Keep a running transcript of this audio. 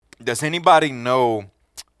Does anybody know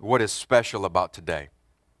what is special about today?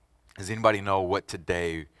 Does anybody know what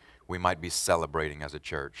today we might be celebrating as a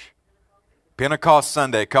church? Pentecost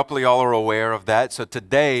Sunday. A couple of y'all are aware of that. So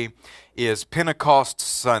today is Pentecost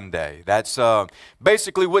Sunday. That's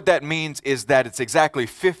basically what that means is that it's exactly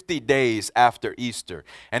 50 days after Easter.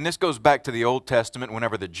 And this goes back to the Old Testament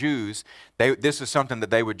whenever the Jews, this is something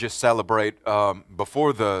that they would just celebrate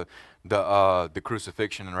before the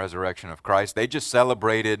crucifixion and resurrection of Christ. They just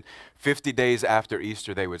celebrated 50 days after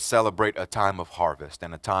Easter. They would celebrate a time of harvest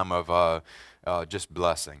and a time of just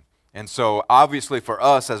blessing. And so obviously for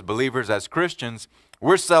us as believers, as Christians,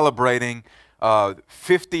 we're celebrating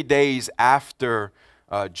 50 days after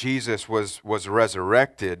Jesus was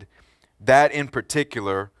resurrected. That in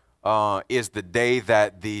particular is the day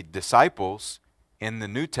that the disciples in the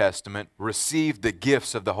New Testament received the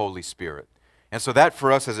gifts of the Holy Spirit. And so that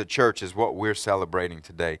for us as a church is what we're celebrating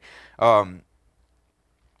today.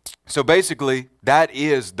 So basically, that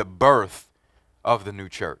is the birth of the new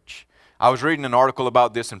church. I was reading an article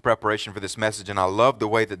about this in preparation for this message, and I love the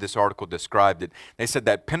way that this article described it. They said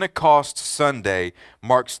that Pentecost Sunday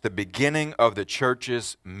marks the beginning of the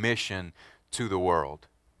church's mission to the world.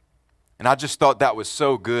 And I just thought that was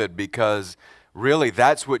so good because really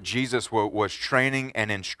that's what Jesus was training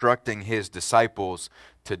and instructing his disciples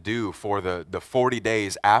to do for the 40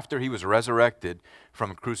 days after he was resurrected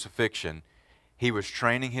from crucifixion. He was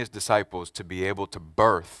training his disciples to be able to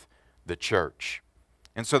birth the church.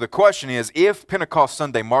 And so the question is, if Pentecost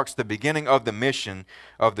Sunday marks the beginning of the mission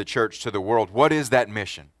of the church to the world, what is that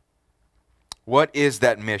mission? What is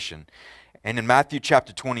that mission? And in Matthew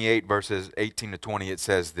chapter 28, verses 18 to 20, it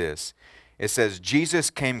says this. It says, Jesus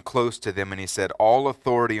came close to them and he said, all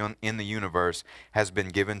authority in the universe has been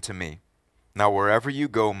given to me. Now wherever you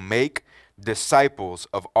go, make disciples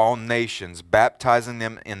of all nations, baptizing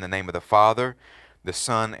them in the name of the Father, the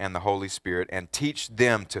Son, and the Holy Spirit, and teach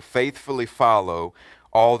them to faithfully follow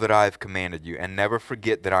all that I have commanded you, and never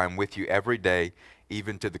forget that I am with you every day,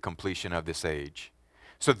 even to the completion of this age.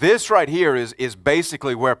 So this right here is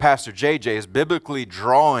basically where Pastor JJ is biblically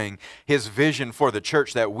drawing his vision for the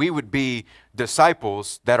church, that we would be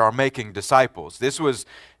disciples that are making disciples. This was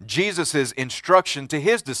Jesus' instruction to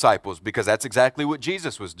his disciples, because that's exactly what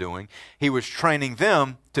Jesus was doing. He was training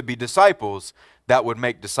them to be disciples that would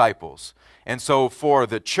make disciples. And so for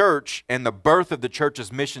the church and the birth of the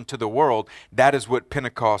church's mission to the world, that is what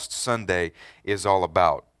Pentecost Sunday is all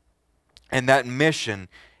about. And that mission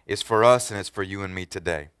is for us and it's for you and me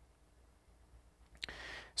today.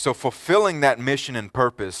 So fulfilling that mission and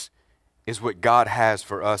purpose is what God has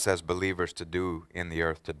for us as believers to do in the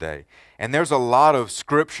earth today. And there's a lot of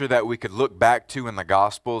scripture that we could look back to in the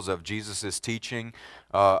Gospels of Jesus' teaching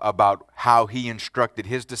about how he instructed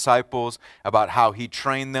his disciples, about how he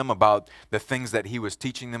trained them, about the things that he was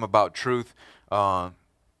teaching them about truth.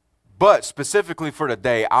 But specifically for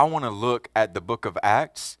today, I want to look at the book of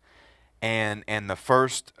Acts and the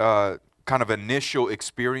first kind of initial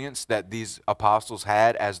experience that these apostles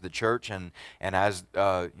had as the church and as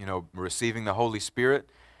receiving the Holy Spirit,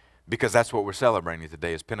 because that's what we're celebrating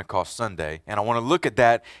today is Pentecost Sunday. And I want to look at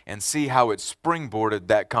that and see how it springboarded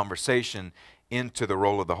that conversation into the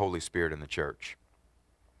role of the Holy Spirit in the church.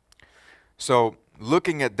 So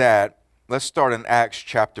looking at that, let's start in Acts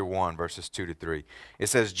chapter 1, verses 2 to 3. It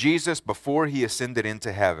says, Jesus, before he ascended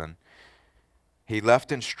into heaven, he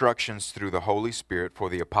left instructions through the Holy Spirit for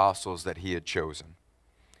the apostles that he had chosen.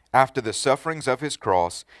 After the sufferings of his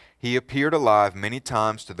cross, he appeared alive many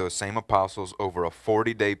times to those same apostles over a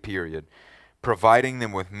 40-day period, providing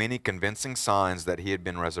them with many convincing signs that he had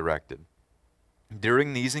been resurrected.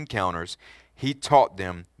 During these encounters, he taught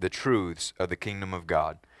them the truths of the kingdom of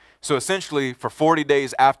God. So essentially, for 40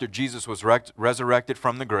 days after Jesus was resurrected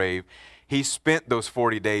from the grave, he spent those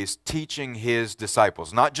 40 days teaching his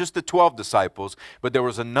disciples, not just the 12 disciples, but there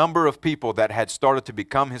was a number of people that had started to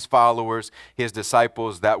become his followers, his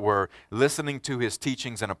disciples, that were listening to his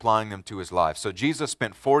teachings and applying them to his life. So Jesus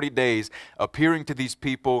spent 40 days appearing to these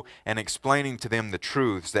people and explaining to them the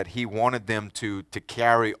truths that he wanted them to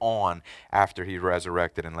carry on after he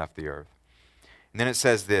resurrected and left the earth. And then it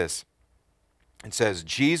says this. It says,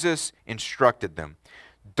 Jesus instructed them,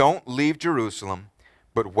 don't leave Jerusalem,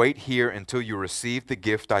 but wait here until you receive the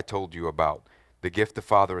gift I told you about, the gift the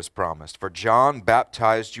Father has promised. For John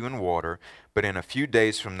baptized you in water, but in a few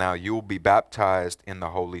days from now you will be baptized in the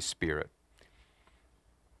Holy Spirit.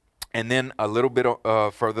 And then a little bit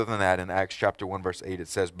further than that in Acts chapter 1 verse 8 it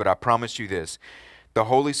says, but I promise you this, the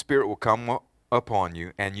Holy Spirit will come upon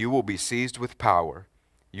you and you will be seized with power.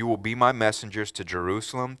 You will be my messengers to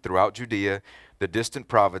Jerusalem, throughout Judea, the distant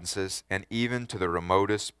provinces, and even to the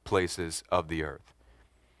remotest places of the earth.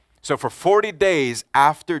 So for 40 days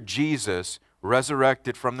after Jesus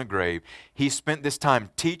resurrected from the grave, he spent this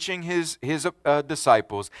time teaching his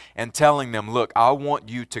disciples and telling them, look, I want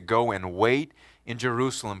you to go and wait in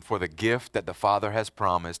Jerusalem for the gift that the Father has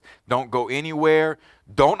promised. Don't go anywhere.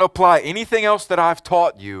 Don't apply anything else that I've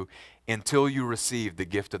taught you until you receive the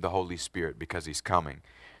gift of the Holy Spirit, because he's coming.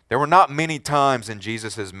 There were not many times in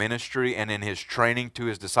Jesus' ministry and in his training to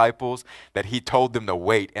his disciples that he told them to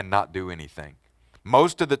wait and not do anything.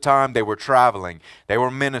 Most of the time they were traveling, they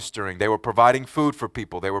were ministering, they were providing food for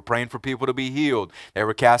people, they were praying for people to be healed, they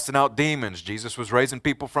were casting out demons, Jesus was raising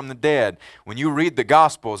people from the dead. When you read the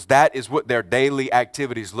Gospels, that is what their daily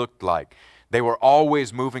activities looked like. They were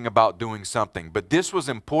always moving about doing something. But this was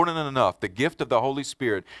important enough, the gift of the Holy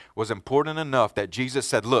Spirit was important enough that Jesus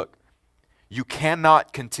said, look, you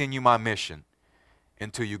cannot continue my mission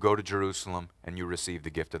until you go to Jerusalem and you receive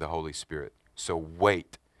the gift of the Holy Spirit. So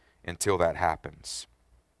wait until that happens.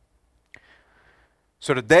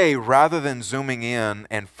 So today, rather than zooming in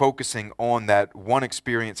and focusing on that one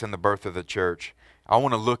experience in the birth of the church, I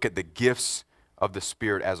want to look at the gifts of the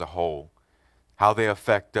Spirit as a whole, how they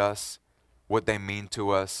affect us, what they mean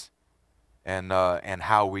to us, and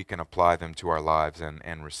how we can apply them to our lives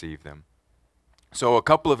and receive them. So a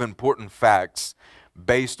couple of important facts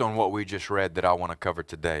based on what we just read that I want to cover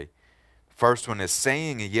today. First one is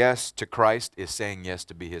saying yes to Christ is saying yes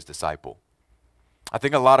to be his disciple. I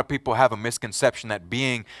think a lot of people have a misconception that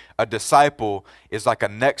being a disciple is like a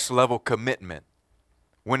next level commitment,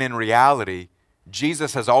 when in reality,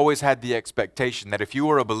 Jesus has always had the expectation that if you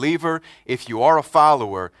are a believer, if you are a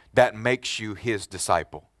follower, that makes you his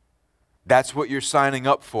disciple. That's what you're signing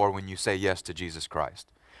up for when you say yes to Jesus Christ.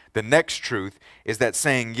 The next truth is that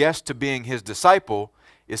saying yes to being his disciple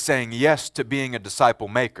is saying yes to being a disciple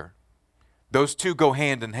maker. Those two go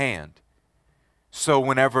hand in hand. So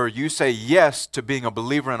whenever you say yes to being a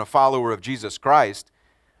believer and a follower of Jesus Christ,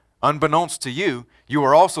 unbeknownst to you, you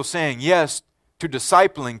are also saying yes to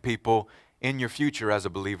discipling people in your future as a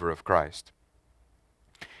believer of Christ.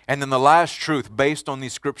 And then the last truth based on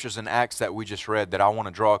these scriptures and Acts that we just read that I want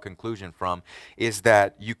to draw a conclusion from is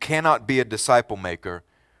that you cannot be a disciple maker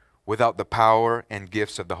without the power and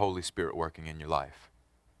gifts of the Holy Spirit working in your life.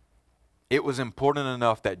 It was important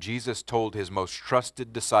enough that Jesus told his most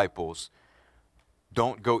trusted disciples,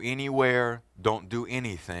 don't go anywhere, don't do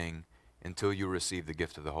anything until you receive the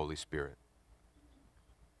gift of the Holy Spirit.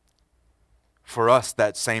 For us,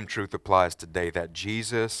 that same truth applies today, that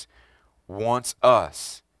Jesus wants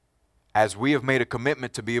us, as we have made a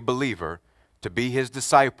commitment to be a believer, to be his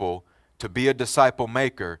disciple, to be a disciple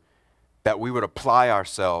maker, that we would apply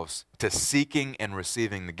ourselves to seeking and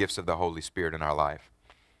receiving the gifts of the Holy Spirit in our life.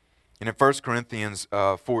 And in 1 Corinthians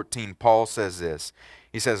 14, Paul says this.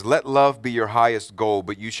 He says, let love be your highest goal,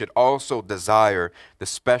 but you should also desire the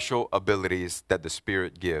special abilities that the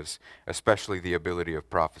Spirit gives, especially the ability of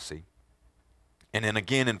prophecy. And then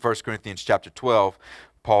again in 1 Corinthians chapter 12,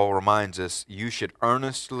 Paul reminds us, you should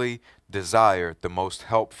earnestly desire the most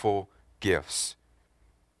helpful gifts.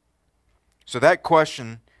 So that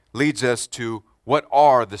question leads us to, what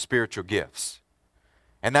are the spiritual gifts?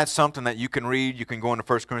 And that's something that you can read. You can go into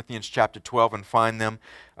 1 Corinthians chapter 12 and find them.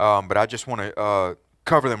 But I just want to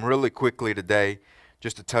cover them really quickly today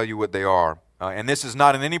just to tell you what they are. And this is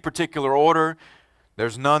not in any particular order.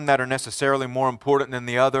 There's none that are necessarily more important than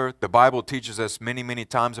the other. The Bible teaches us many, many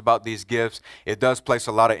times about these gifts. It does place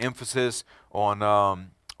a lot of emphasis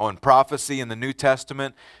on prophecy in the New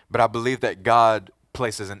Testament, but I believe that God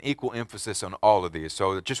places an equal emphasis on all of these.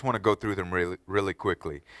 So I just want to go through them really, really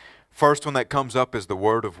quickly. First one that comes up is the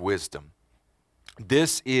word of wisdom.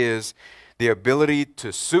 This is the ability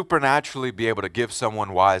to supernaturally be able to give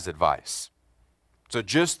someone wise advice. So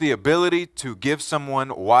just the ability to give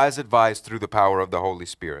someone wise advice through the power of the Holy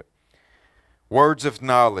Spirit. Words of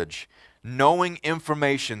knowledge, knowing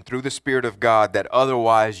information through the Spirit of God that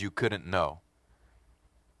otherwise you couldn't know.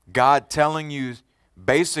 God telling you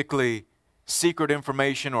basically secret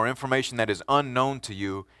information or information that is unknown to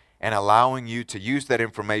you, and allowing you to use that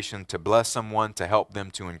information to bless someone, to help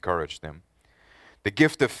them, to encourage them. The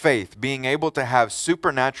gift of faith, being able to have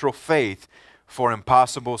supernatural faith for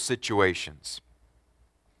impossible situations.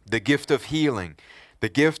 The gift of healing, the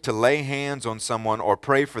gift to lay hands on someone or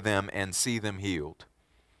pray for them and see them healed.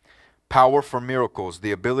 Power for miracles,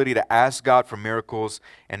 the ability to ask God for miracles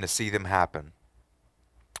and to see them happen.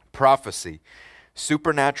 Prophecy,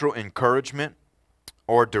 supernatural encouragement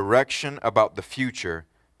or direction about the future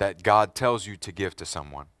that God tells you to give to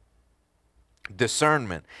someone.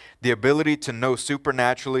 Discernment, the ability to know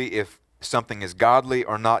supernaturally if something is godly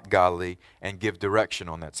or not godly and give direction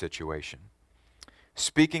on that situation.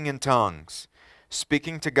 Speaking in tongues,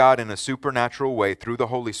 speaking to God in a supernatural way through the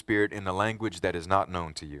Holy Spirit in a language that is not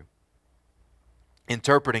known to you.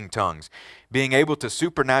 Interpreting tongues, being able to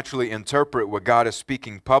supernaturally interpret what God is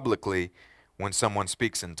speaking publicly when someone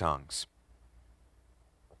speaks in tongues.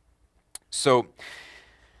 So,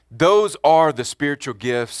 those are the spiritual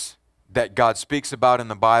gifts that God speaks about in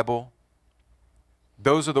the Bible.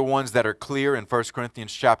 Those are the ones that are clear in 1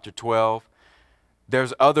 Corinthians chapter 12.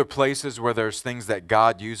 There's other places where there's things that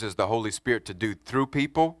God uses the Holy Spirit to do through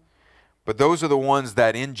people, but those are the ones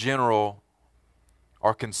that in general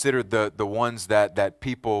are considered the ones that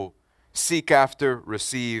people seek after,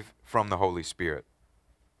 receive from the Holy Spirit.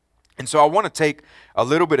 And so I want to take a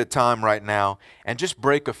little bit of time right now and just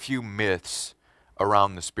break a few myths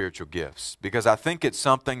around the spiritual gifts, because I think it's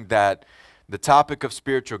something that the topic of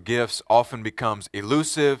spiritual gifts often becomes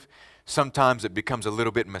elusive. Sometimes it becomes a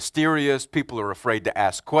little bit mysterious. People are afraid to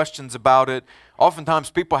ask questions about it. Oftentimes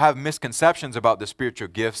people have misconceptions about the spiritual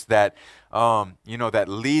gifts that, that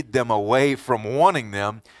lead them away from wanting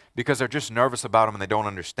them because they're just nervous about them and they don't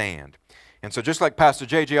understand. And so just like Pastor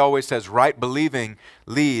JJ always says, right believing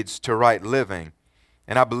leads to right living.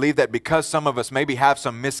 And I believe that because some of us maybe have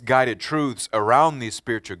some misguided truths around these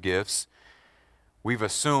spiritual gifts, we've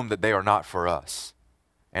assumed that they are not for us.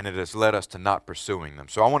 And it has led us to not pursuing them.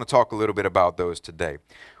 So I want to talk a little bit about those today.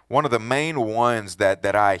 One of the main ones that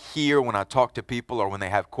I hear when I talk to people or when they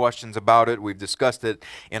have questions about it, we've discussed it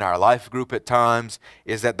in our life group at times,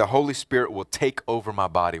 is that the Holy Spirit will take over my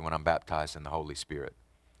body when I'm baptized in the Holy Spirit.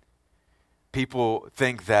 People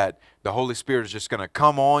think that the Holy Spirit is just going to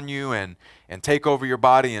come on you and take over your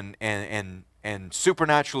body and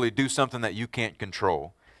supernaturally do something that you can't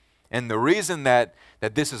control. And the reason that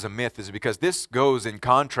this is a myth is because this goes in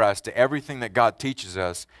contrast to everything that God teaches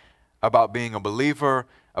us about being a believer,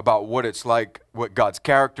 about what it's like, what God's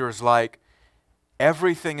character is like.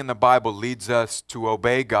 Everything in the Bible leads us to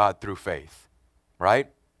obey God through faith, right?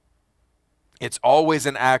 It's always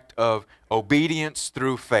an act of obedience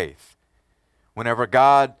through faith. Whenever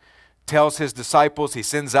God tells his disciples, he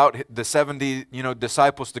sends out the 70,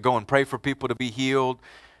 disciples to go and pray for people to be healed.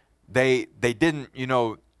 They didn't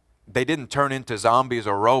turn into zombies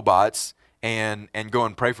or robots and go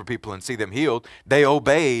and pray for people and see them healed. They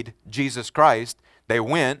obeyed Jesus Christ. They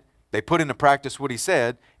went, they put into practice what he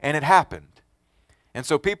said, and it happened. And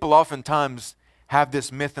so people oftentimes have this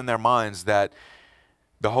myth in their minds that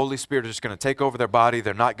the Holy Spirit is just going to take over their body,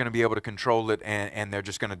 they're not going to be able to control it, and they're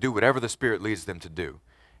just going to do whatever the Spirit leads them to do.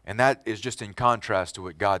 And that is just in contrast to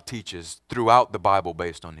what God teaches throughout the Bible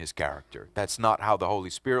based on his character. That's not how the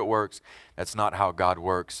Holy Spirit works. That's not how God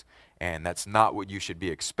works. And that's not what you should be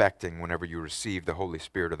expecting whenever you receive the Holy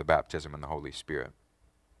Spirit or the baptism in the Holy Spirit.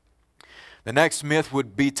 The next myth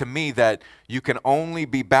would be to me that you can only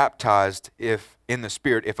be baptized in the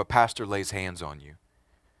Spirit if a pastor lays hands on you,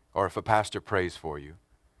 or if a pastor prays for you,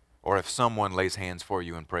 or if someone lays hands for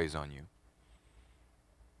you and prays on you.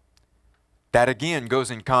 That again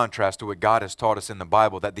goes in contrast to what God has taught us in the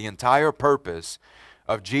Bible, that the entire purpose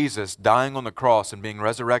of Jesus dying on the cross and being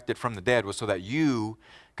resurrected from the dead was so that you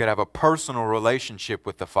could have a personal relationship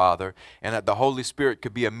with the Father and that the Holy Spirit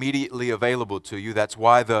could be immediately available to you. That's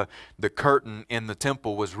why the curtain in the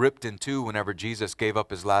temple was ripped in two whenever Jesus gave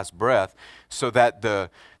up his last breath, so that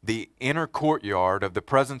the inner courtyard of the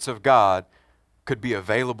presence of God could be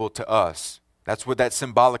available to us. That's what that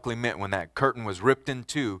symbolically meant when that curtain was ripped in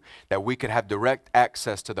two, that we could have direct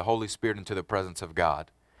access to the Holy Spirit and to the presence of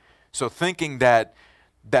God. So thinking that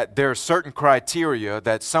there are certain criteria,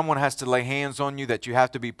 that someone has to lay hands on you, that you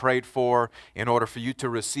have to be prayed for in order for you to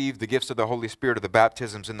receive the gifts of the Holy Spirit or the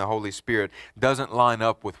baptisms in the Holy Spirit, doesn't line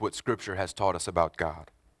up with what Scripture has taught us about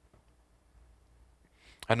God.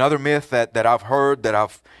 Another myth that I've heard, that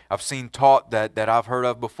I've seen taught, that I've heard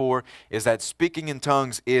of before, is that speaking in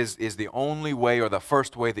tongues is the only way or the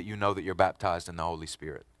first way that you know that you're baptized in the Holy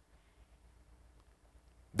Spirit.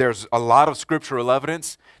 There's a lot of scriptural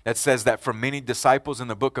evidence that says that for many disciples in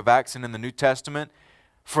the book of Acts and in the New Testament,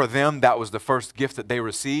 for them that was the first gift that they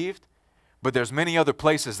received. But there's many other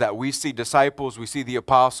places that we see disciples, we see the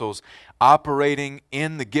apostles operating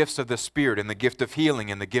in the gifts of the Spirit, in the gift of healing,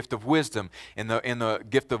 in the gift of wisdom, in the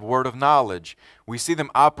gift of word of knowledge. We see them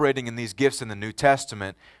operating in these gifts in the New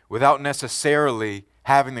Testament without necessarily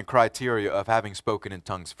having the criteria of having spoken in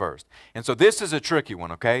tongues first. And so this is a tricky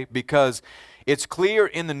one, okay? Because it's clear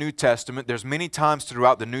in the New Testament, there's many times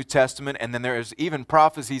throughout the New Testament, and then there's even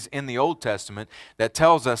prophecies in the Old Testament that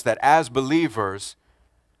tells us that as believers,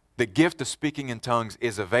 the gift of speaking in tongues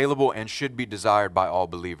is available and should be desired by all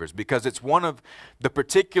believers, because it's one of the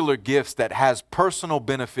particular gifts that has personal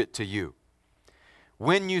benefit to you.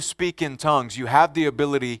 When you speak in tongues, you have the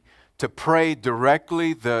ability to pray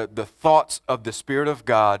directly the thoughts of the Spirit of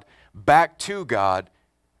God back to God,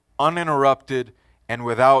 uninterrupted and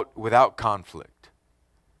without conflict.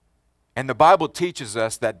 And the Bible teaches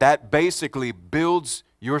us that that basically builds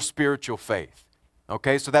your spiritual faith.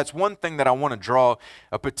 Okay, so that's one thing that I want to draw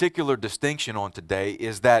a particular distinction on today,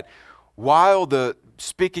 is that while the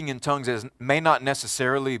speaking in tongues may not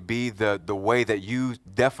necessarily be the way that you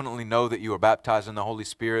definitely know that you are baptized in the Holy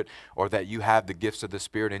Spirit or that you have the gifts of the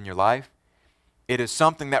Spirit in your life, it is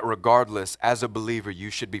something that regardless, as a believer, you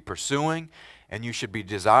should be pursuing and you should be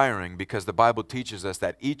desiring, because the Bible teaches us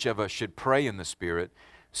that each of us should pray in the Spirit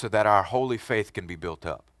so that our holy faith can be built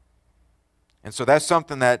up. And so that's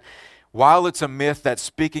something that, while it's a myth that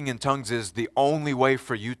speaking in tongues is the only way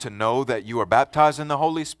for you to know that you are baptized in the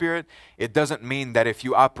Holy Spirit, it doesn't mean that if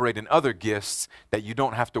you operate in other gifts that you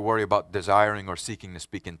don't have to worry about desiring or seeking to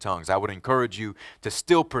speak in tongues. I would encourage you to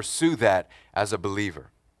still pursue that as a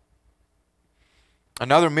believer.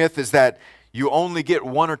 Another myth is that you only get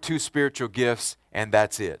one or two spiritual gifts and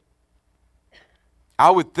that's it.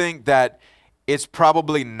 I would think that it's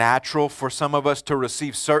probably natural for some of us to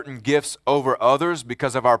receive certain gifts over others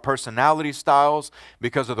because of our personality styles,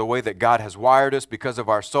 because of the way that God has wired us, because of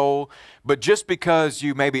our soul. But just because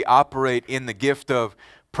you maybe operate in the gift of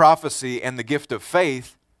prophecy and the gift of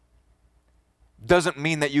faith doesn't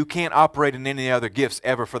mean that you can't operate in any other gifts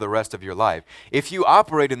ever for the rest of your life. If you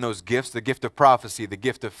operate in those gifts, the gift of prophecy, the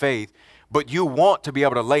gift of faith, but you want to be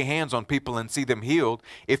able to lay hands on people and see them healed,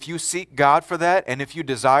 if you seek God for that and if you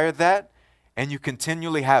desire that, and you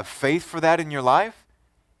continually have faith for that in your life,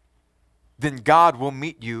 then God will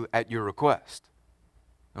meet you at your request.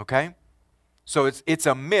 Okay? So it's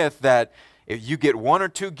a myth that if you get one or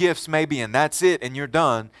two gifts maybe and that's it and you're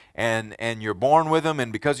done and you're born with them,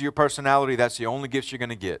 and because of your personality that's the only gifts you're going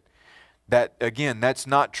to get. That, again, that's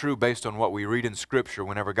not true based on what we read in Scripture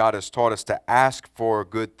whenever God has taught us to ask for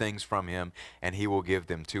good things from Him and He will give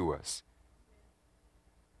them to us.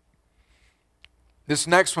 This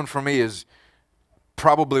next one for me is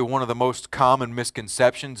probably one of the most common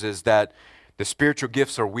misconceptions, is that the spiritual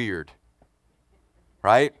gifts are weird,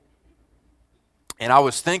 right? And I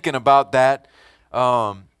was thinking about that,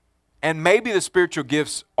 and maybe the spiritual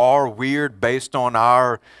gifts are weird based on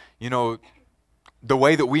our, the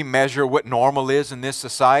way that we measure what normal is in this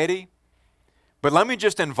society. But let me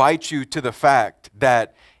just invite you to the fact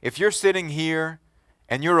that if you're sitting here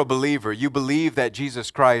and you're a believer, you believe that Jesus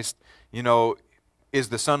Christ, is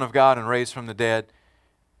the Son of God and raised from the dead,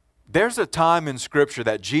 there's a time in Scripture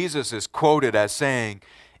that Jesus is quoted as saying,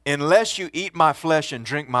 "Unless you eat my flesh and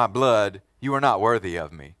drink my blood, you are not worthy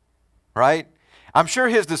of me." Right? I'm sure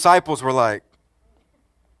His disciples were like,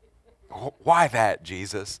 "Why that,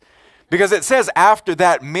 Jesus?" Because it says after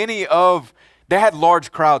that, they had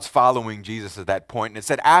large crowds following Jesus at that point. And it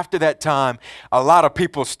said after that time, a lot of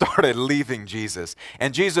people started leaving Jesus.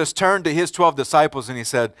 And Jesus turned to His 12 disciples and He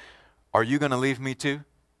said, "Are you going to leave me too?"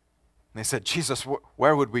 And they said, "Jesus,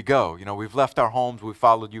 where would we go? We've left our homes. We've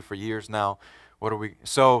followed you for years now. What are we?"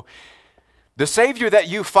 So the Savior that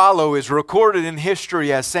you follow is recorded in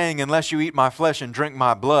history as saying, "Unless you eat my flesh and drink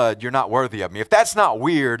my blood, you're not worthy of me." If that's not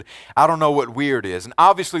weird, I don't know what weird is. And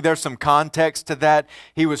obviously there's some context to that.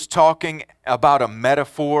 He was talking about a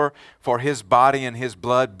metaphor for His body and His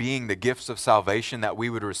blood being the gifts of salvation that we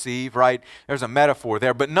would receive, right? There's a metaphor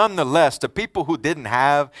there. But nonetheless, to people who didn't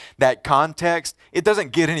have that context, it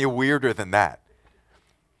doesn't get any weirder than that.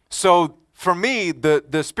 So for me,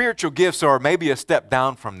 the spiritual gifts are maybe a step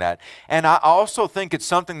down from that. And I also think it's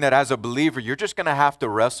something that as a believer, you're just going to have to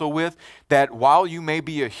wrestle with, that while you may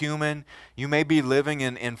be a human, you may be living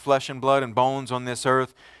in flesh and blood and bones on this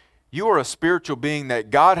earth, you are a spiritual being that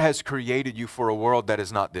God has created you for a world that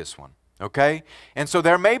is not this one. Okay? And so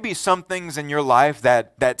there may be some things in your life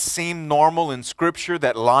that seem normal in Scripture,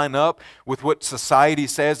 that line up with what society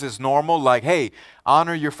says is normal, like, hey,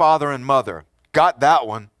 honor your father and mother. Got that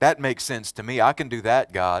one. That makes sense to me. I can do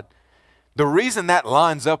that, God. The reason that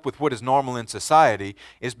lines up with what is normal in society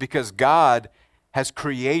is because God has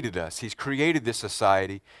created us. He's created this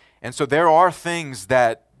society. And so there are things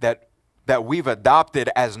that we've adopted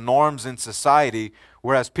as norms in society,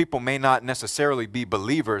 whereas people may not necessarily be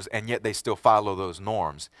believers, and yet they still follow those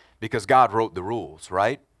norms because God wrote the rules,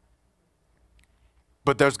 right?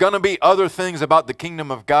 But there's going to be other things about the kingdom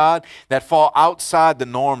of God that fall outside the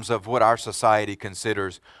norms of what our society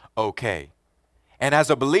considers okay. And as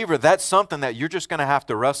a believer, that's something that you're just going to have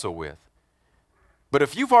to wrestle with. But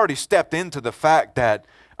if you've already stepped into the fact that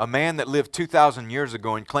a man that lived 2,000 years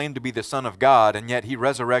ago and claimed to be the Son of God, and yet He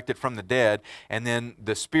resurrected from the dead, and then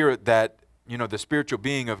the Spirit that the spiritual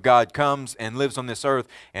being of God comes and lives on this earth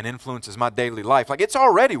and influences my daily life. Like, it's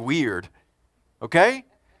already weird, okay?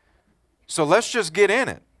 So let's just get in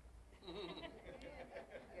it.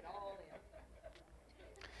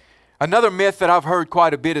 Another myth that I've heard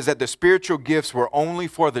quite a bit is that the spiritual gifts were only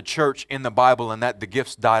for the church in the Bible and that the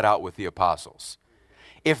gifts died out with the apostles.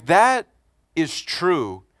 If that is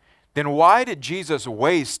true, then why did Jesus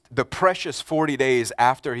waste the precious 40 days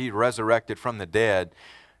after he resurrected from the dead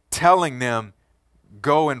telling them,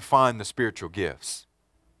 go and find the spiritual gifts?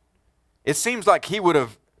 It seems like he would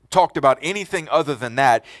have talked about anything other than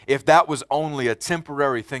that if that was only a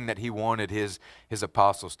temporary thing that he wanted his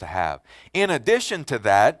apostles to have. In addition to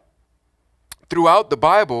that, throughout the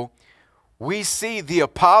Bible, we see the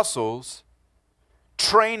apostles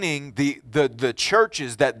training the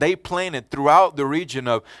churches that they planted throughout the region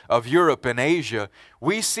of Europe and Asia.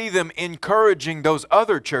 We see them encouraging those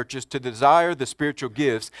other churches to desire the spiritual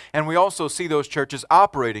gifts, and we also see those churches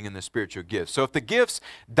operating in the spiritual gifts. So if the gifts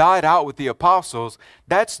died out with the apostles,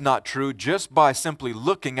 that's not true just by simply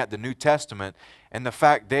looking at the New Testament and the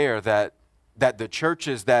fact there that the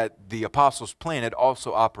churches that the apostles planted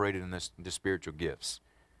also operated in the spiritual gifts.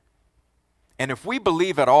 And if we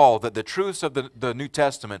believe at all that the truths of the New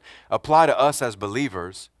Testament apply to us as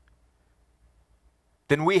believers,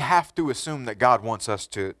 then we have to assume that God wants us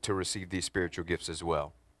to receive these spiritual gifts as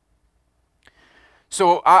well.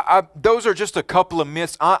 So those are just a couple of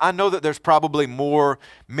myths. I know that there's probably more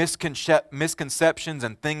misconceptions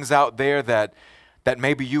and things out there that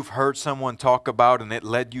maybe you've heard someone talk about and it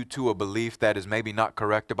led you to a belief that is maybe not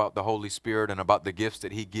correct about the Holy Spirit and about the gifts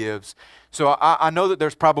that He gives. So I know that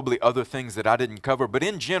there's probably other things that I didn't cover, but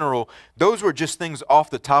in general, those were just things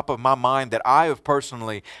off the top of my mind that I have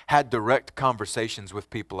personally had direct conversations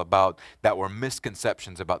with people about that were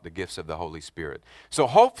misconceptions about the gifts of the Holy Spirit. So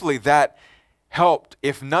hopefully that helped,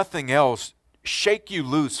 if nothing else, shake you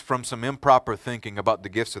loose from some improper thinking about the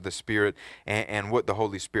gifts of the Spirit and what the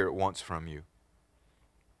Holy Spirit wants from you.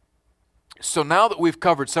 So now that we've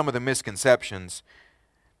covered some of the misconceptions,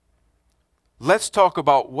 let's talk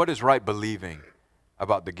about what is right believing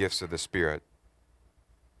about the gifts of the Spirit.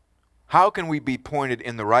 How can we be pointed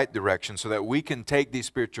in the right direction so that we can take these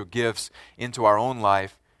spiritual gifts into our own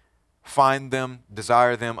life, find them,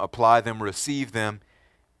 desire them, apply them, receive them,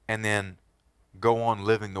 and then go on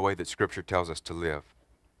living the way that Scripture tells us to live?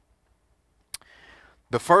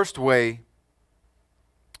 The first way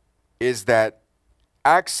is that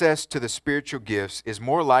access to the spiritual gifts is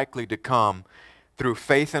more likely to come through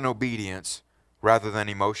faith and obedience rather than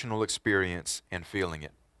emotional experience and feeling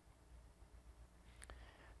it.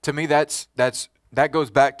 To me, that goes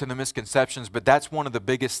back to the misconceptions, but that's one of the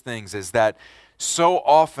biggest things, is that so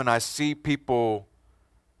often I see people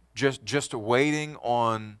just waiting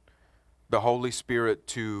on the Holy Spirit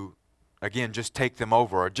to, again, just take them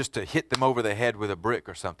over, or just to hit them over the head with a brick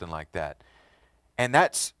or something like that. And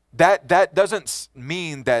that doesn't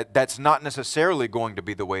mean that that's not necessarily going to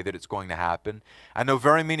be the way that it's going to happen. I know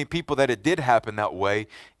very many people that it did happen that way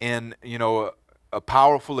in, a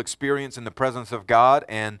powerful experience in the presence of God,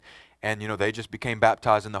 and they just became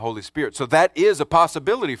baptized in the Holy Spirit. So that is a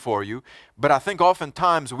possibility for you, but I think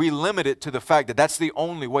oftentimes we limit it to the fact that that's the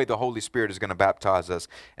only way the Holy Spirit is going to baptize us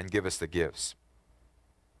and give us the gifts.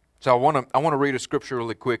 So I want to read a scripture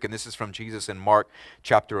really quick, and this is from Jesus in Mark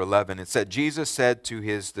chapter 11. It said, Jesus said to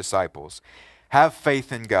His disciples, "Have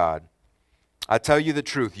faith in God. I tell you the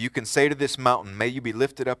truth, you can say to this mountain, 'May you be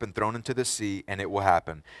lifted up and thrown into the sea,' and it will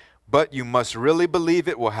happen. But you must really believe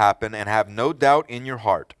it will happen and have no doubt in your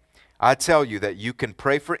heart. I tell you that you can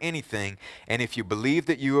pray for anything, and if you believe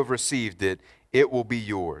that you have received it, it will be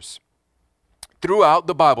yours." Throughout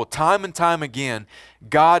the Bible, time and time again,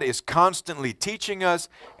 God is constantly teaching us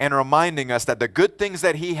and reminding us that the good things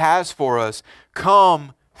that He has for us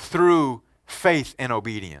come through faith and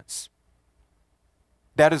obedience.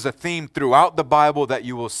 That is a theme throughout the Bible that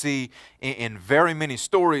you will see in very many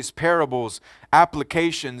stories, parables,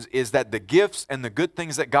 applications, is that the gifts and the good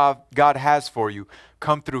things that God has for you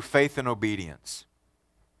come through faith and obedience.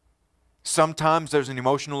 Sometimes there's an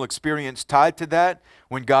emotional experience tied to that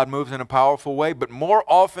when God moves in a powerful way, but more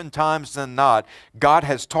often times than not, God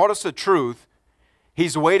has taught us a truth.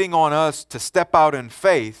 He's waiting on us to step out in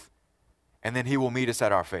faith, and then He will meet us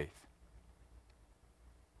at our faith.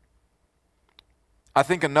 I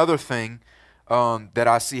think another thing that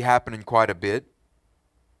I see happening quite a bit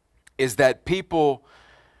is that people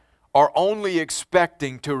are only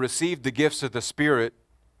expecting to receive the gifts of the Spirit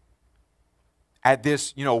at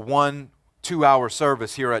this, 1-2 hour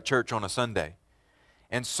service here at church on a Sunday.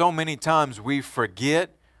 And so many times we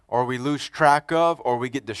forget, or we lose track of, or we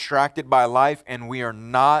get distracted by life, and we are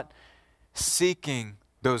not seeking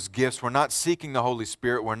those gifts. We're not seeking the Holy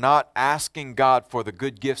Spirit. We're not asking God for the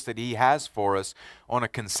good gifts that He has for us on a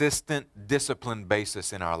consistent, disciplined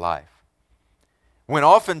basis in our life. When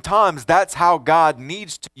oftentimes that's how God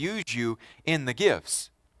needs to use you in the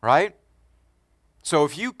gifts, right? So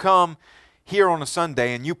if you come here on a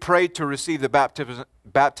Sunday and you pray to receive the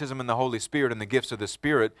baptism in the Holy Spirit and the gifts of the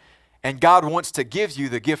Spirit, and God wants to give you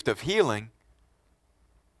the gift of healing,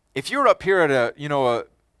 if you're up here at a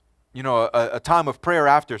time of prayer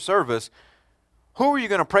after service, who are you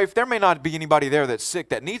going to pray for? There may not be anybody there that's sick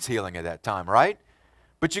that needs healing at that time, right?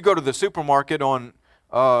 But you go to the supermarket on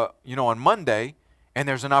Monday, and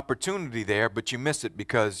there's an opportunity there, but you miss it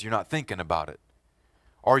because you're not thinking about it.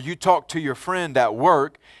 Or you talk to your friend at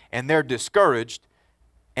work, and they're discouraged,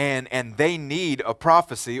 and they need a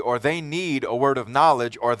prophecy, or they need a word of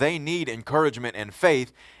knowledge, or they need encouragement and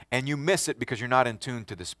faith, and you miss it because you're not in tune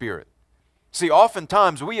to the Spirit. See,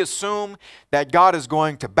 oftentimes we assume that God is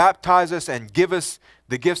going to baptize us and give us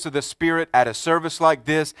the gifts of the Spirit at a service like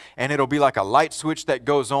this, and it'll be like a light switch that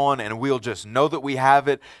goes on, and we'll just know that we have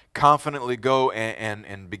it, confidently go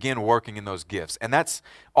and begin working in those gifts. And that's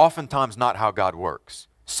oftentimes not how God works.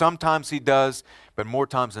 Sometimes He does, but more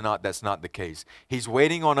times than not, that's not the case. He's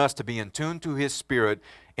waiting on us to be in tune to His Spirit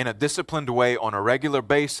in a disciplined way on a regular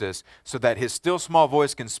basis so that His still small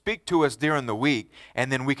voice can speak to us during the week,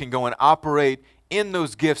 and then we can go and operate in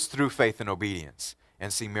those gifts through faith and obedience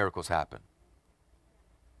and see miracles happen.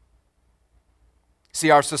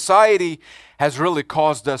 See, our society has really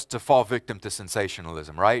caused us to fall victim to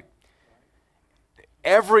sensationalism, right?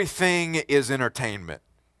 Everything is entertainment.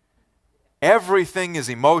 Everything is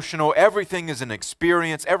emotional. Everything is an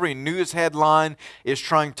experience. Every news headline is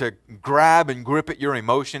trying to grab and grip at your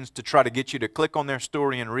emotions to try to get you to click on their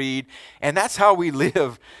story and read. And that's how we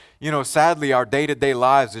live. Sadly, our day-to-day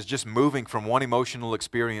lives is just moving from one emotional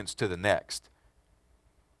experience to the next.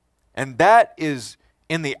 And that is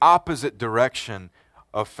in the opposite direction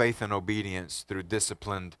of faith and obedience through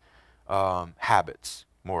disciplined habits,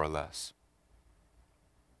 more or less.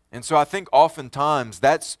 And so I think oftentimes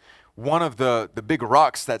that's one of the big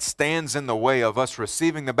rocks that stands in the way of us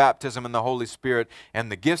receiving the baptism in the Holy Spirit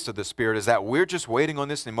and the gifts of the Spirit is that we're just waiting on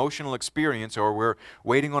this emotional experience, or we're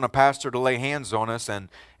waiting on a pastor to lay hands on us and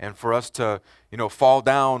for us to fall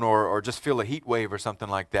down or just feel a heat wave or something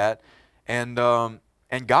like that. And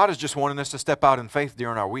God is just wanting us to step out in faith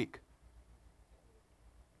during our week.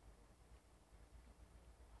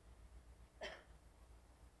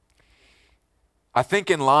 I think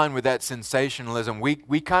in line with that sensationalism, we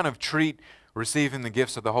kind of treat receiving the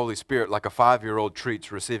gifts of the Holy Spirit like a 5-year-old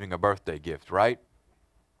treats receiving a birthday gift, right?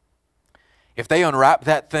 If they unwrap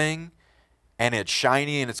that thing and it's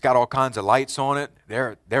shiny and it's got all kinds of lights on it,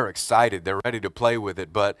 they're excited. They're ready to play with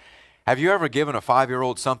it. But have you ever given a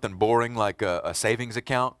 5-year-old something boring like a savings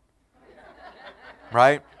account?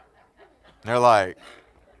 Right? They're like,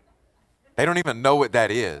 they don't even know what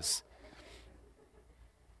that is.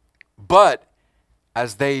 But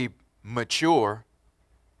as they mature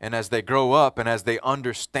and as they grow up and as they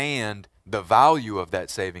understand the value of that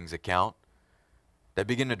savings account, they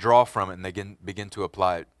begin to draw from it and they begin to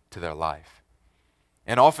apply it to their life.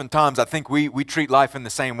 And oftentimes I think we treat life in the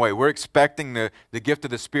same way. We're expecting the gift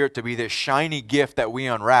of the Spirit to be this shiny gift that we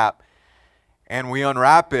unwrap, and we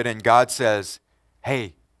unwrap it and God says,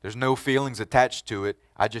 hey, there's no feelings attached to it.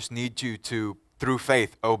 I just need you to, through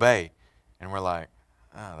faith, obey. And we're like,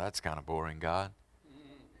 oh, that's kind of boring, God.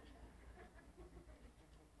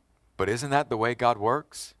 But isn't that the way God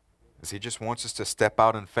works? Is He just wants us to step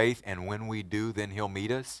out in faith, and when we do, then He'll meet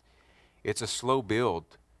us? It's a slow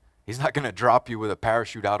build. He's not going to drop you with a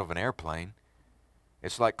parachute out of an airplane.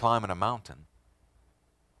 It's like climbing a mountain.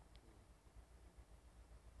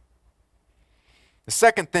 The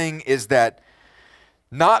second thing is that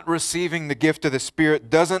not receiving the gift of the Spirit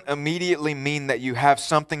doesn't immediately mean that you have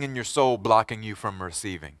something in your soul blocking you from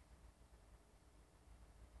receiving.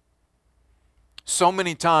 So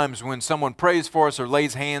many times when someone prays for us or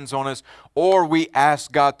lays hands on us, or we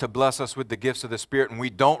ask God to bless us with the gifts of the Spirit and we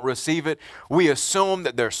don't receive it, we assume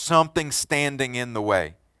that there's something standing in the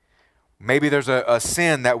way. Maybe there's a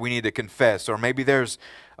sin that we need to confess, or maybe there's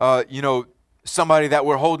somebody that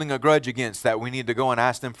we're holding a grudge against that we need to go and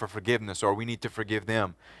ask them for forgiveness, or we need to forgive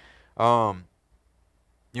them.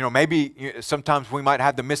 Maybe sometimes we might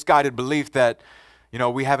have the misguided belief that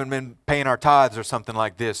we haven't been paying our tithes or something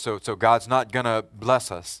like this, so God's not going to bless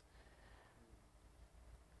us.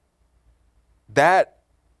 That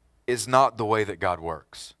is not the way that God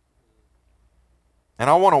works. And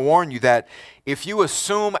I want to warn you that if you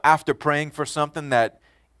assume after praying for something that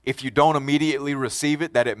if you don't immediately receive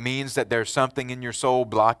it, that it means that there's something in your soul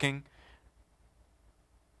blocking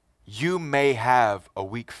you may have a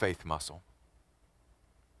weak faith muscle.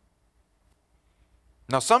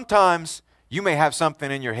 Now, sometimes you may have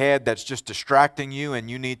something in your head that's just distracting you and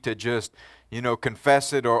you need to just,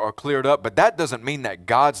 confess it or clear it up. But that doesn't mean that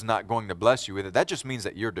God's not going to bless you with it. That just means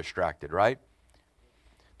that you're distracted, right?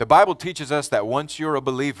 The Bible teaches us that once you're a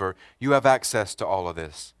believer, you have access to all of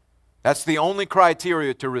this. That's the only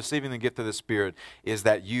criteria to receiving the gift of the Spirit, is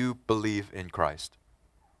that you believe in Christ.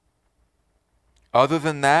 Other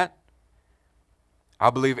than that, I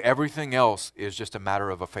believe everything else is just a matter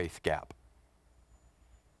of a faith gap.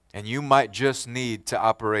 And you might just need to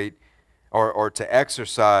operate or to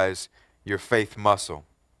exercise your faith muscle.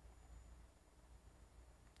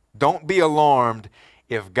 Don't be alarmed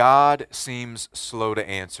if God seems slow to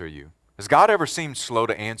answer you. Has God ever seemed slow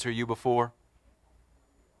to answer you before?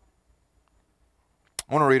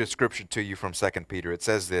 I want to read a scripture to you from 2 Peter. It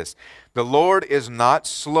says this: "The Lord is not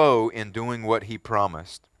slow in doing what He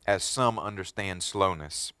promised, as some understand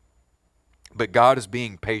slowness, but God is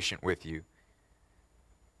being patient with you.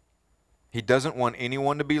 He doesn't want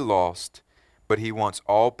anyone to be lost, but He wants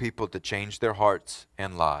all people to change their hearts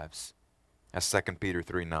and lives." That's 2 Peter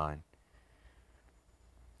 3:9.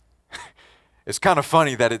 It's kind of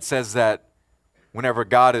funny that it says that whenever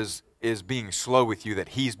God is being slow with you, that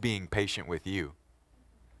He's being patient with you.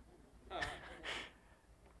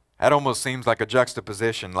 That almost seems like a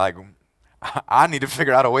juxtaposition, like I need to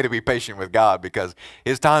figure out a way to be patient with God because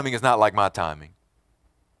His timing is not like my timing.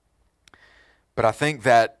 But I think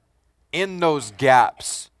that in those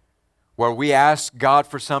gaps where we ask God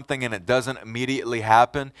for something and it doesn't immediately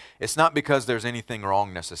happen, it's not because there's anything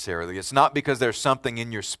wrong necessarily. It's not because there's something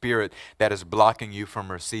in your spirit that is blocking you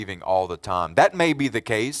from receiving all the time. That may be the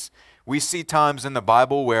case. We see times in the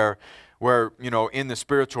Bible where in the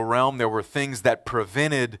spiritual realm there were things that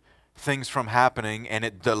prevented things from happening, and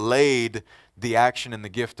it delayed the action and the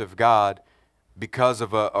gift of God because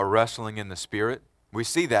of a wrestling in the spirit. We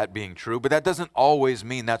see that being true, but that doesn't always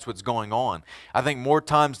mean that's what's going on. I think more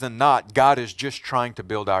times than not, God is just trying to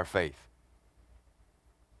build our faith.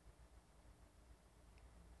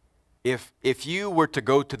 If you were to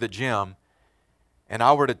go to the gym and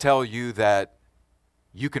I were to tell you that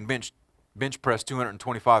you can bench press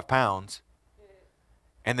 225 pounds,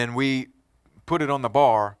 and then we put it on the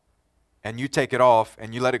bar and you take it off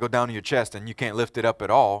and you let it go down to your chest and you can't lift it up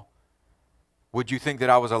at all, would you think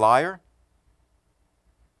that I was a liar?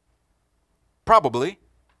 Probably.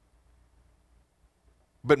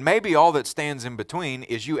 But maybe all that stands in between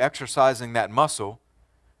is you exercising that muscle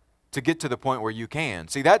to get to the point where you can.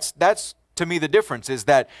 See, that's to me the difference, is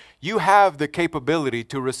that you have the capability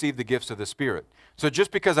to receive the gifts of the Spirit. So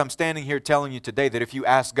just because I'm standing here telling you today that if you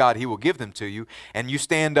ask God, He will give them to you, and you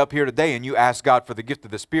stand up here today and you ask God for the gift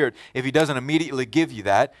of the Spirit, if He doesn't immediately give you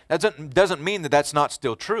that, doesn't mean that that's not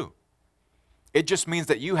still true. It just means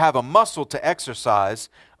that you have a muscle to exercise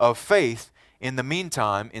of faith in the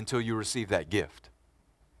meantime until you receive that gift.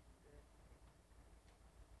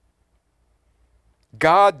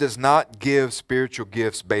 God does not give spiritual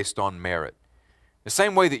gifts based on merit. The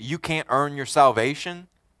same way that you can't earn your salvation,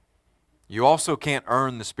 you also can't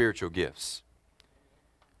earn the spiritual gifts.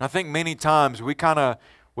 And I think many times we kind of,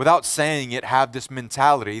 without saying it, have this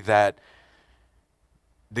mentality that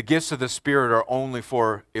the gifts of the Spirit are only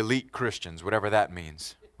for elite Christians, whatever that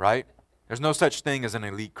means, right? There's no such thing as an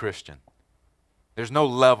elite Christian. There's no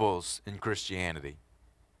levels in Christianity.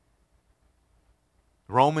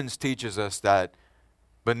 Romans teaches us that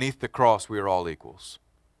beneath the cross we are all equals.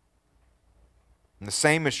 And the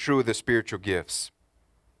same is true of the spiritual gifts.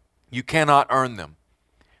 You cannot earn them.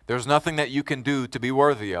 There's nothing that you can do to be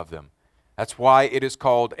worthy of them. That's why it is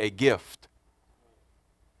called a gift.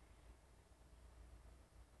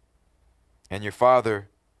 And your Father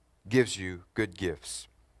gives you good gifts.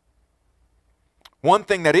 One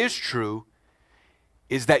thing that is true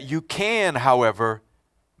is that you can, however,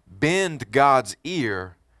 bend God's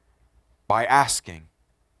ear by asking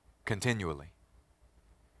continually.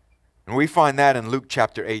 And we find that in Luke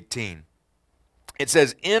chapter 18. It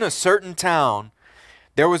says, "In a certain town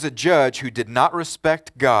there was a judge who did not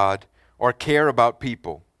respect God or care about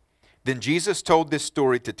people. Then Jesus told this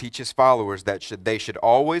story to teach His followers that they should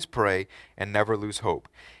always pray and never lose hope.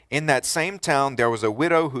 In that same town there was a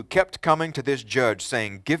widow who kept coming to this judge,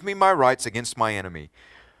 saying, 'Give me my rights against my enemy.'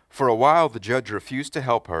 For a while the judge refused to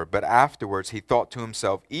help her, but afterwards he thought to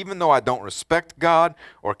himself, 'Even though I don't respect God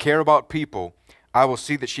or care about people, I will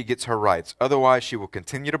see that she gets her rights. Otherwise she will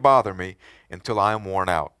continue to bother me until I am worn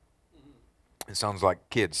out.'" It sounds like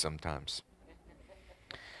kids sometimes.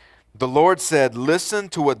 The Lord said, "Listen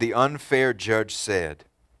to what the unfair judge said.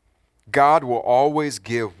 God will always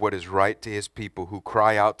give what is right to his people who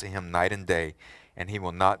cry out to him night and day, and he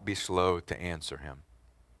will not be slow to answer him.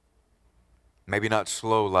 Maybe not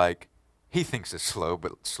slow like he thinks is slow,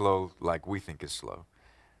 but slow like we think is slow.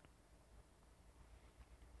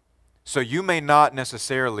 So you may not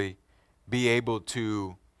necessarily be able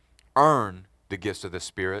to earn the gifts of the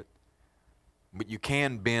Spirit, but you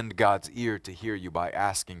can bend God's ear to hear you by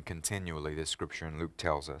asking continually, this scripture in Luke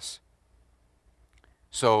tells us.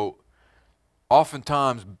 So,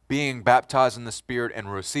 oftentimes, being baptized in the Spirit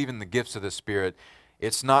and receiving the gifts of the Spirit,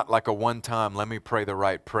 it's not like a one-time, let me pray the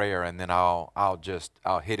right prayer and then I'll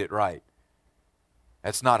hit it right.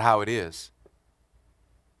 That's not how it is.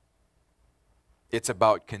 It's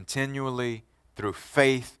about continually, through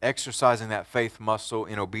faith, exercising that faith muscle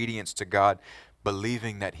in obedience to God,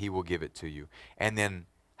 believing that he will give it to you. And then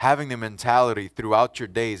having the mentality throughout your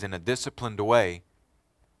days in a disciplined way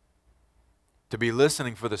to be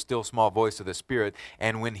listening for the still small voice of the Spirit.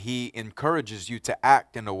 And when he encourages you to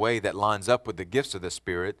act in a way that lines up with the gifts of the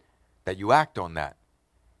Spirit, that you act on that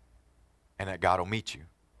and that God will meet you.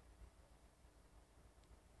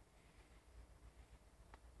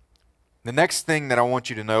 The next thing that I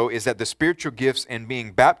want you to know is that the spiritual gifts and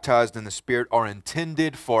being baptized in the Spirit are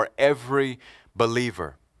intended for every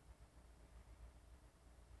believer.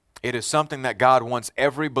 It is something that God wants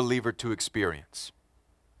every believer to experience.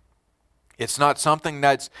 It's not something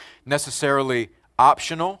that's necessarily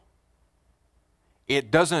optional.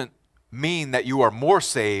 It doesn't mean that you are more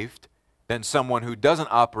saved than someone who doesn't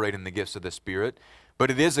operate in the gifts of the Spirit,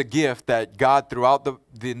 but it is a gift that God throughout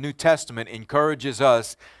the New Testament encourages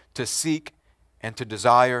us to seek and to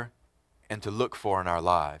desire and to look for in our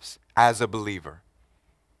lives as a believer.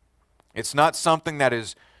 It's not something that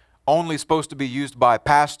is only supposed to be used by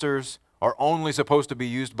pastors or only supposed to be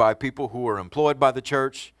used by people who are employed by the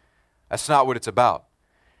church. That's not what it's about.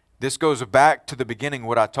 This goes back to the beginning,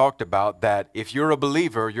 what I talked about, that if you're a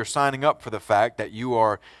believer, you're signing up for the fact that you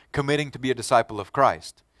are committing to be a disciple of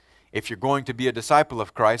Christ. If you're going to be a disciple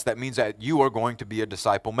of Christ, that means that you are going to be a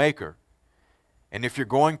disciple maker. And if you're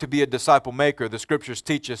going to be a disciple maker, the scriptures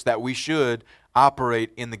teach us that we should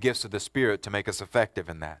operate in the gifts of the Spirit to make us effective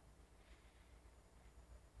in that.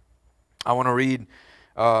 I want to read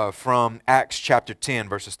from Acts chapter 10,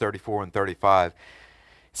 verses 34 and 35.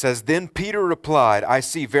 It says, "Then Peter replied, I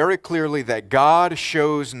see very clearly that God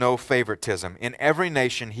shows no favoritism. In every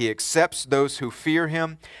nation he accepts those who fear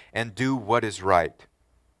him and do what is right."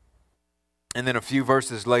 And then a few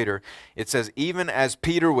verses later, it says, "Even as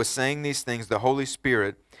Peter was saying these things, the Holy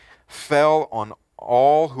Spirit fell on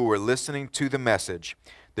all who were listening to the message.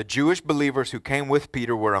 The Jewish believers who came with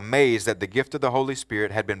Peter were amazed that the gift of the Holy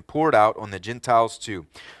Spirit had been poured out on the Gentiles too,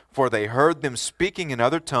 for they heard them speaking in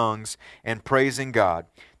other tongues and praising God.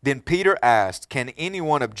 Then Peter asked, 'Can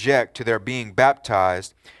anyone object to their being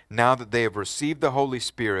baptized now that they have received the Holy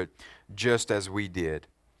Spirit just as we did?'"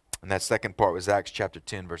 And that second part was Acts chapter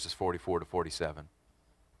 10, verses 44 to 47.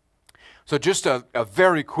 So just a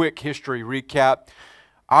very quick history recap.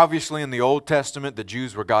 Obviously, in the Old Testament, the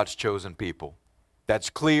Jews were God's chosen people.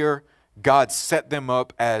 That's clear. God set them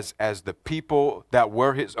up as the people that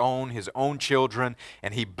were his own children,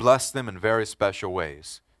 and he blessed them in very special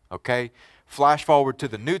ways. Okay? Flash forward to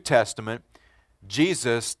the New Testament.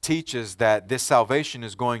 Jesus teaches that this salvation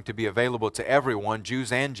is going to be available to everyone,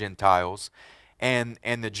 Jews and Gentiles. And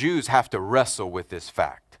the Jews have to wrestle with this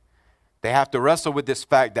fact. They have to wrestle with this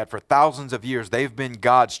fact that for thousands of years they've been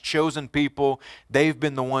God's chosen people. They've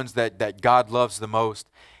been the ones that God loves the most.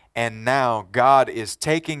 And now God is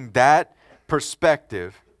taking that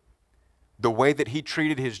perspective, the way that he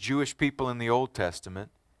treated his Jewish people in the Old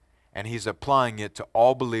Testament, and he's applying it to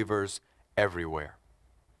all believers everywhere.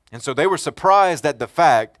 And so they were surprised at the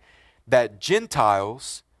fact that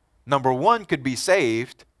Gentiles, number one, could be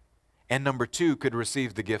saved, and number two, could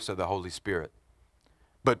receive the gifts of the Holy Spirit.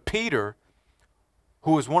 But Peter,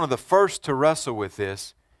 who was one of the first to wrestle with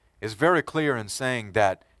this, is very clear in saying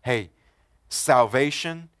that, hey,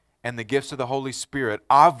 salvation and the gifts of the Holy Spirit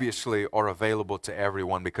obviously are available to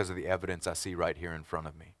everyone because of the evidence I see right here in front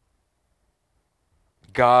of me.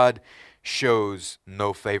 God shows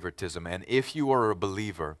no favoritism. And if you are a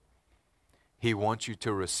believer, he wants you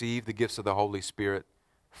to receive the gifts of the Holy Spirit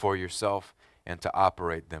for yourself and to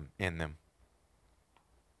operate in them.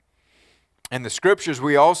 In the scriptures,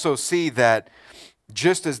 we also see that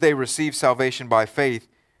just as they received salvation by faith,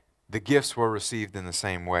 the gifts were received in the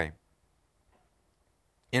same way.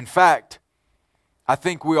 In fact, I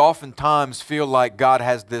think we oftentimes feel like God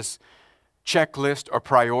has this checklist or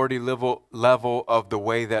priority level of the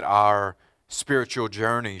way that our spiritual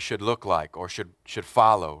journey should look like or should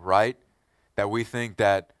follow, right? That we think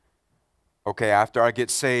that okay, after I get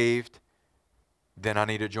saved, then I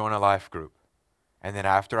need to join a life group. And then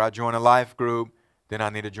after I join a life group, then I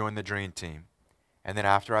need to join the dream team. And then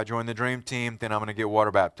after I join the dream team, then I'm going to get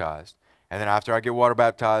water baptized. And then after I get water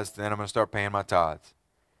baptized, then I'm going to start paying my tithes.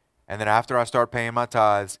 And then after I start paying my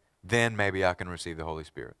tithes, then maybe I can receive the Holy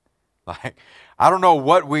Spirit. Like, I don't know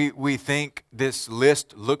what we think this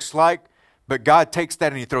list looks like, but God takes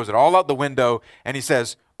that and He throws it all out the window and He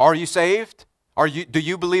says, are you saved? Do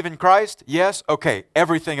you believe in Christ? Yes? Okay,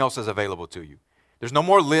 everything else is available to you. There's no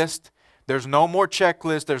more list. There's no more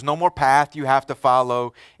checklist. There's no more path you have to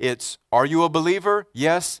follow. It's, are you a believer?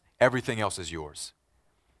 Yes. Everything else is yours.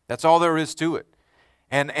 That's all there is to it.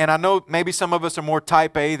 And I know maybe some of us are more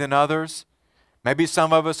type A than others. Maybe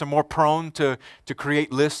some of us are more prone to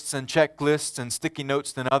create lists and checklists and sticky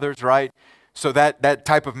notes than others, right? So that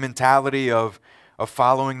type of mentality of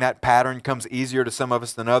following that pattern comes easier to some of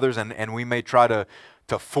us than others, and we may try to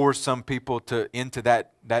force some people into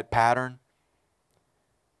that pattern.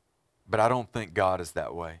 But I don't think God is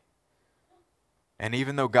that way. And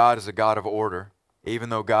even though God is a God of order, even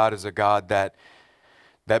though God is a God that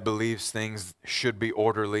believes things should be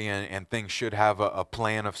orderly and things should have a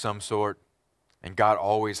plan of some sort, and God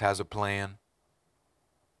always has a plan,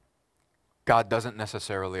 God doesn't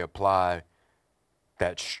necessarily apply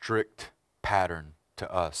that strict pattern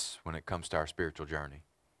to us when it comes to our spiritual journey.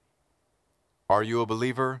 Are you a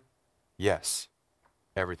believer? Yes.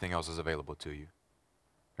 Everything else is available to you.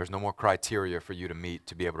 There's no more criteria for you to meet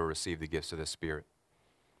to be able to receive the gifts of the Spirit.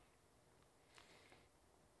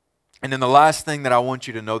 And then the last thing that I want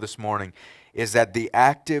you to know this morning is that the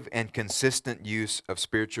active and consistent use of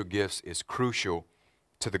spiritual gifts is crucial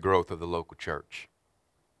to the growth of the local church.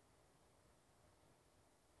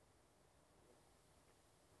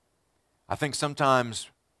 I think sometimes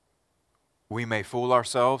we may fool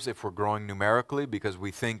ourselves if we're growing numerically because we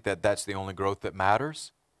think that that's the only growth that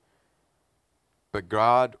matters. But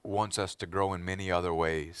God wants us to grow in many other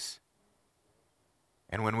ways.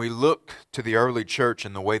 And when we look to the early church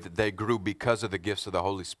and the way that they grew because of the gifts of the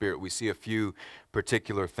Holy Spirit, we see a few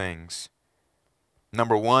particular things.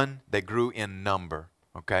 Number one, they grew in number,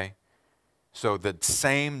 okay? So the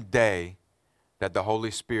same day that the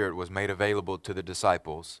Holy Spirit was made available to the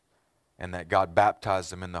disciples and that God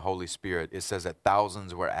baptized them in the Holy Spirit, it says that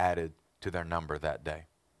thousands were added to their number that day.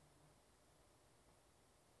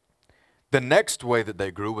 The next way that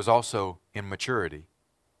they grew was also in maturity.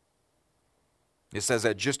 It says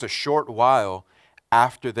that just a short while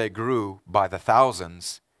after they grew by the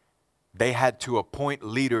thousands, they had to appoint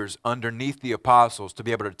leaders underneath the apostles to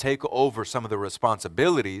be able to take over some of the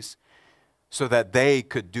responsibilities so that they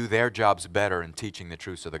could do their jobs better in teaching the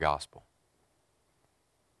truths of the gospel.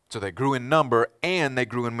 So they grew in number and they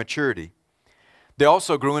grew in maturity. They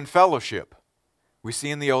also grew in fellowship. We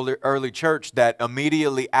see in the early church that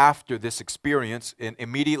immediately after this experience, and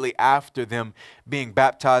immediately after them being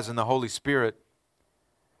baptized in the Holy Spirit,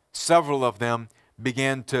 several of them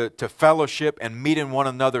began to fellowship and meet in one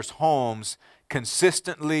another's homes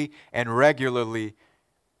consistently and regularly,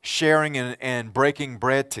 sharing and breaking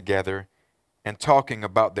bread together and talking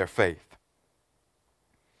about their faith.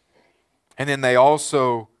 And then they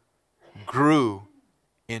also grew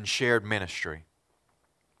in shared ministry.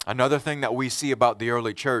 Another thing that we see about the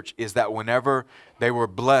early church is that whenever they were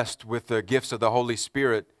blessed with the gifts of the Holy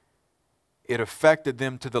Spirit, it affected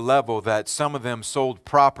them to the level that some of them sold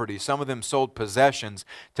property, some of them sold possessions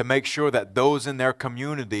to make sure that those in their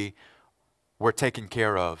community were taken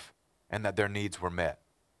care of and that their needs were met.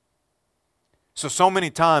 So many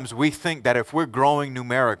times we think that if we're growing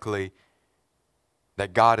numerically,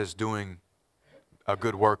 that God is doing a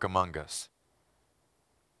good work among us.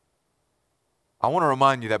 I want to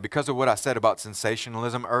remind you that because of what I said about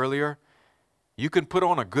sensationalism earlier, you can put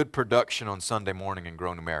on a good production on Sunday morning and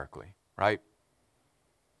grow numerically, right?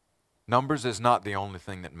 Numbers is not the only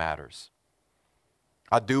thing that matters.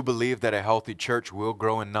 I do believe that a healthy church will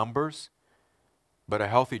grow in numbers, but a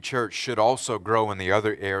healthy church should also grow in the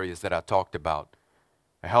other areas that I talked about.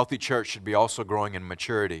 A healthy church should be also growing in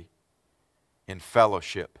maturity, in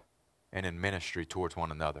fellowship, and in ministry towards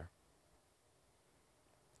one another.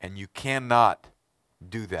 And you cannot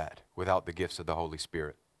do that without the gifts of the Holy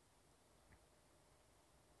Spirit.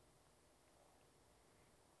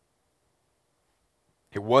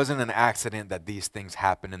 It wasn't an accident that these things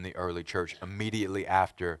happened in the early church immediately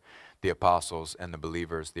after the apostles and the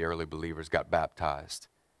believers, the early believers, got baptized.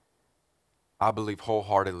 I believe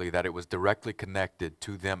wholeheartedly that it was directly connected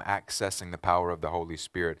to them accessing the power of the Holy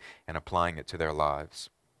Spirit and applying it to their lives.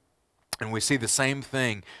 And we see the same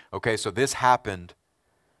thing. Okay, so this happened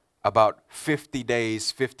about 50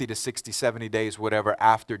 days, 50 to 60, 70 days, whatever,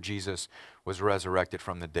 after Jesus was resurrected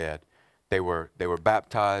from the dead. They were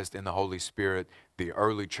baptized in the Holy Spirit. The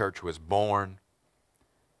early church was born.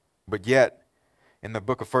 But yet, in the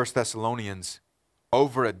book of 1 Thessalonians,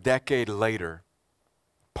 over a decade later,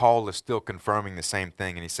 Paul is still confirming the same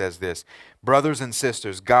thing, and he says this: "Brothers and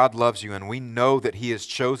sisters, God loves you, and we know that He has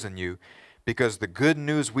chosen you, because the good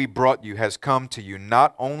news we brought you has come to you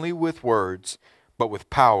not only with words, but with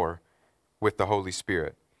power, with the Holy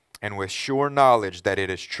Spirit, and with sure knowledge that it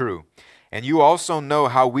is true. And you also know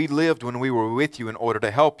how we lived when we were with you in order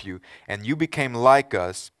to help you, and you became like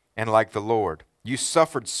us and like the Lord. You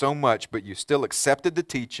suffered so much, but you still accepted the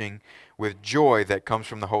teaching with joy that comes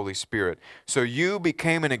from the Holy Spirit. So you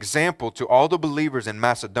became an example to all the believers in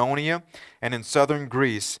Macedonia and in southern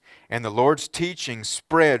Greece, and the Lord's teaching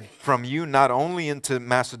spread from you not only into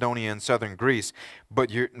Macedonia and southern Greece, but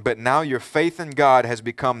now your faith in God has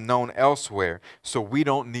become known elsewhere, so we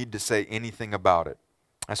don't need to say anything about it."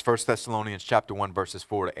 That's 1 Thessalonians chapter 1, verses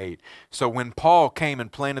 4 to 8. So when Paul came and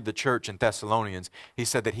planted the church in Thessalonians, he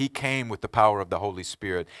said that he came with the power of the Holy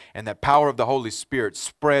Spirit. And that power of the Holy Spirit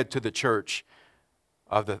spread to the church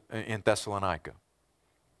in Thessalonica.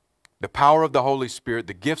 The power of the Holy Spirit,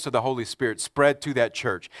 the gifts of the Holy Spirit spread to that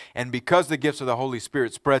church. And because the gifts of the Holy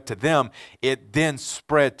Spirit spread to them, it then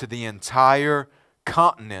spread to the entire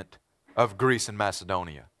continent of Greece and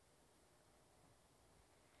Macedonia.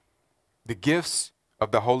 The gifts of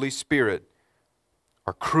the Holy Spirit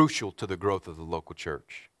are crucial to the growth of the local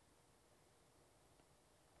church.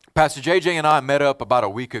 Pastor JJ and I met up about a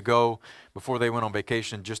week ago before they went on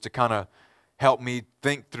vacation just to kind of help me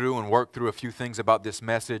think through and work through a few things about this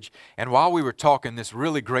message. And while we were talking, this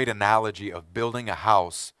really great analogy of building a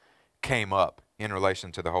house came up in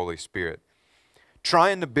relation to the Holy Spirit.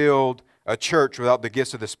 Trying to build a church without the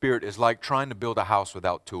gifts of the Spirit is like trying to build a house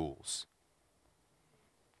without tools.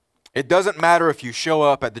 It doesn't matter if you show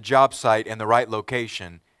up at the job site in the right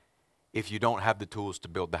location if you don't have the tools to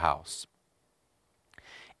build the house.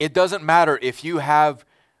 It doesn't matter if you have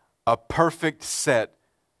a perfect set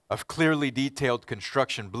of clearly detailed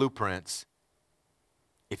construction blueprints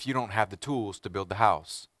if you don't have the tools to build the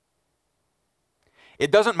house. It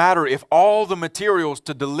doesn't matter if all the materials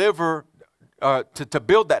to deliver to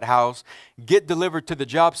build that house get delivered to the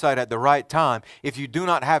job site at the right time. If you do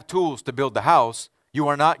not have tools to build the house, you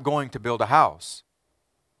are not going to build a house.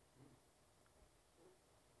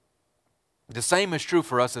 The same is true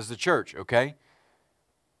for us as the church, okay?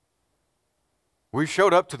 We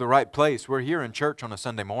showed up to the right place. We're here in church on a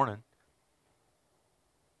Sunday morning.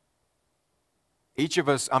 Each of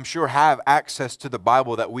us, I'm sure, have access to the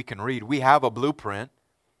Bible that we can read. We have a blueprint.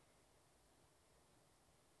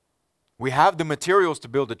 We have the materials to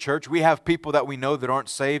build a church. We have people that we know that aren't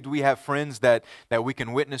saved. We have friends that we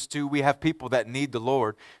can witness to. We have people that need the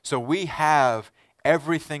Lord. So we have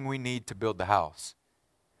everything we need to build the house.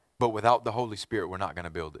 But without the Holy Spirit, we're not going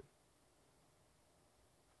to build it.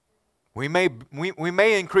 We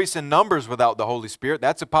may increase in numbers without the Holy Spirit.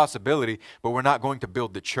 That's a possibility, but we're not going to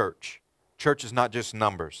build the church. Church is not just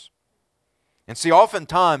numbers. And see,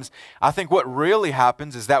 oftentimes, I think what really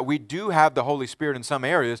happens is that we do have the Holy Spirit in some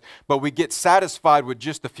areas, but we get satisfied with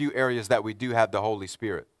just the few areas that we do have the Holy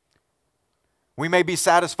Spirit. We may be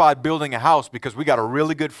satisfied building a house because we got a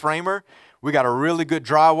really good framer, we got a really good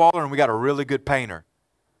drywaller, and we got a really good painter.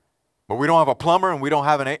 But we don't have a plumber and we don't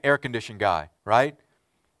have an air conditioning guy, right?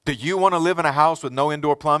 Do you want to live in a house with no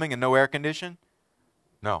indoor plumbing and no air conditioning?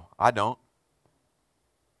 No, I don't.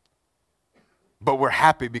 But we're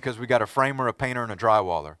happy because we got a framer, a painter, and a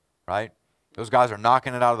drywaller, right? Those guys are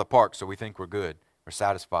knocking it out of the park, so we think we're good. We're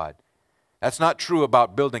satisfied. That's not true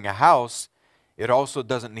about building a house. It also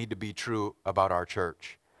doesn't need to be true about our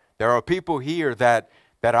church. There are people here that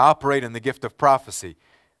operate in the gift of prophecy.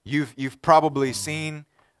 You've probably seen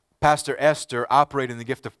Pastor Esther operate in the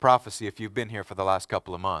gift of prophecy if you've been here for the last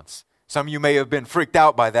couple of months. Some of you may have been freaked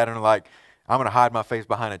out by that and are like, I'm going to hide my face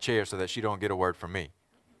behind a chair so that she don't get a word from me.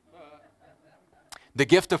 The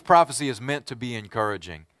gift of prophecy is meant to be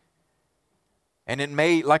encouraging. And it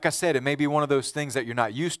may, like I said, it may be one of those things that you're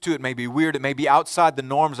not used to. It may be weird. It may be outside the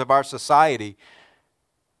norms of our society.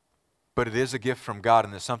 But it is a gift from God,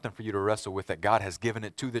 and there's something for you to wrestle with, that God has given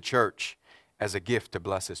it to the church as a gift to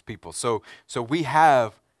bless His people. So we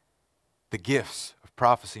have the gifts of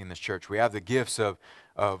prophecy in this church. We have the gifts of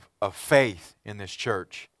faith in this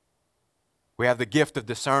church. We have the gift of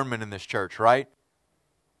discernment in this church, right?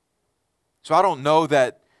 So I don't know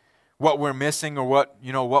that what we're missing or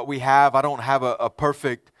what we have. I don't have a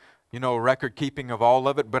perfect, record keeping of all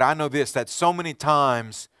of it. But I know this, that so many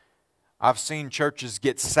times I've seen churches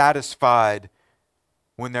get satisfied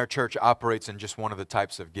when their church operates in just one of the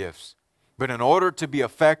types of gifts. But in order to be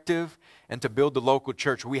effective and to build the local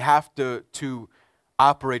church, we have to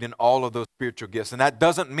operate in all of those spiritual gifts. And that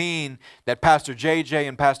doesn't mean that Pastor JJ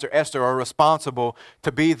and Pastor Esther are responsible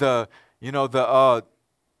to be the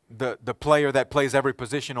player that plays every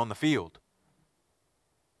position on the field.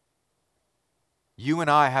 You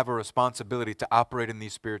and I have a responsibility to operate in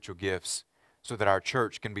these spiritual gifts so that our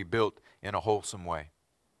church can be built in a wholesome way.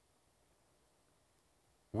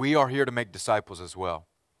 We are here to make disciples as well.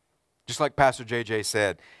 Just like Pastor JJ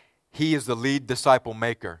said, he is the lead disciple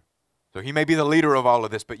maker. So he may be the leader of all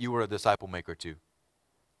of this, but you were a disciple maker too.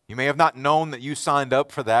 You may have not known that you signed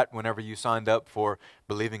up for that whenever you signed up for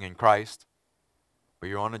believing in Christ, but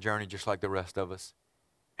you're on a journey just like the rest of us,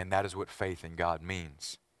 and that is what faith in God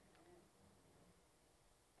means.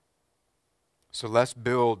 So let's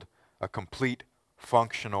build a complete,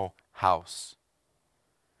 functional house.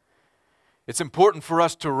 It's important for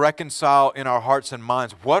us to reconcile in our hearts and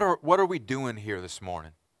minds, what are we doing here this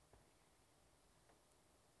morning?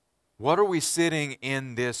 What are we sitting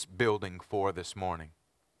in this building for this morning?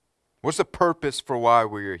 What's the purpose for why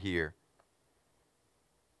we are here?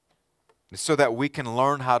 It's so that we can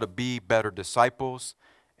learn how to be better disciples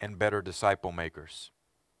and better disciple makers.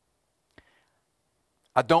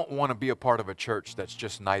 I don't want to be a part of a church that's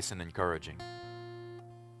just nice and encouraging.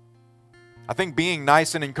 I think being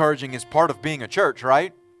nice and encouraging is part of being a church,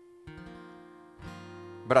 right?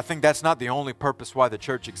 But I think that's not the only purpose why the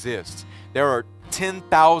church exists. There are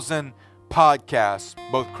 10,000 podcasts,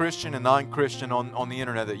 both Christian and non-Christian, on the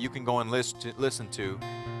internet that you can go and listen to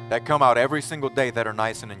that come out every single day that are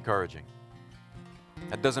nice and encouraging.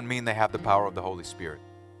 That doesn't mean they have the power of the Holy Spirit.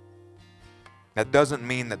 That doesn't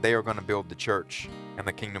mean that they are going to build the church and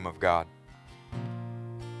the kingdom of God.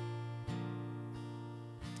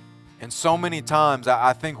 And so many times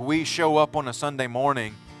I think we show up on a Sunday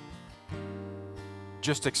morning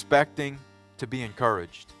just expecting to be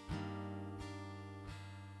encouraged.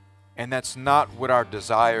 And that's not what our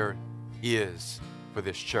desire is for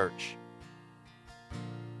this church.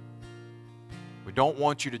 We don't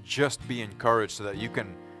want you to just be encouraged so that you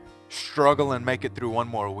can struggle and make it through one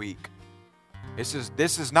more week. This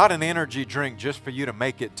is not an energy drink just for you to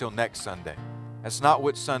make it till next Sunday. That's not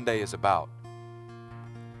what Sunday is about.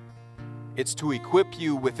 It's to equip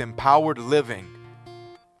you with empowered living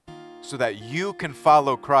so that you can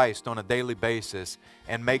follow Christ on a daily basis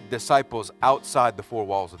and make disciples outside the four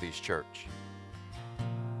walls of these church.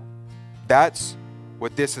 That's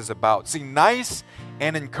what this is about. See, nice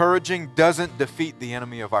and encouraging doesn't defeat the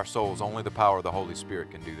enemy of our souls. Only the power of the Holy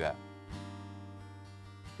Spirit can do that.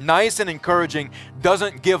 Nice and encouraging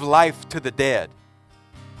doesn't give life to the dead.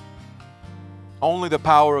 Only the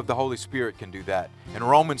power of the Holy Spirit can do that. And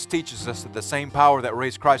Romans teaches us that the same power that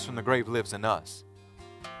raised Christ from the grave lives in us.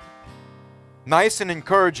 Nice and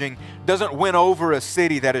encouraging doesn't win over a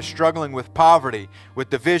city that is struggling with poverty, with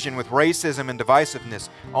division, with racism and divisiveness.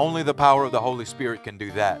 Only the power of the Holy Spirit can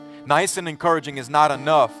do that. Nice and encouraging is not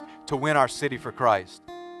enough to win our city for Christ.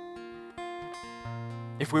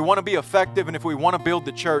 If we want to be effective and if we want to build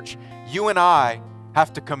the church, you and I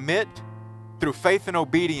have to commit through faith and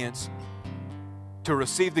obedience to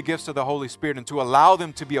receive the gifts of the Holy Spirit and to allow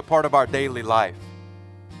them to be a part of our daily life.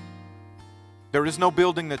 There is no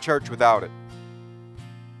building the church without it.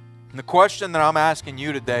 And the question that I'm asking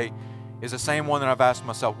you today is the same one that I've asked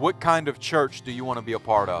myself. What kind of church do you want to be a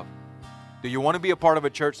part of? Do you want to be a part of a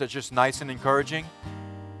church that's just nice and encouraging?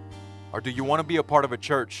 Or do you want to be a part of a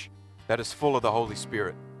church that is full of the Holy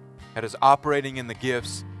Spirit, that is operating in the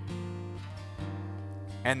gifts,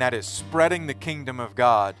 and that is spreading the kingdom of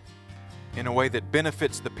God in a way that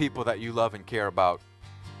benefits the people that you love and care about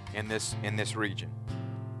in this region?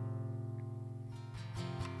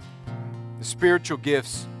 The spiritual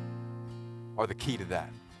gifts are the key to that.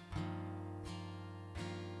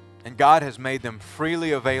 And God has made them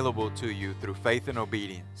freely available to you through faith and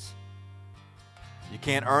obedience. You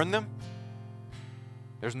can't earn them.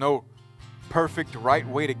 There's no perfect right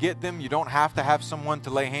way to get them. You don't have to have someone to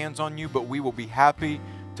lay hands on you, but we will be happy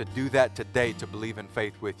to do that today, to believe in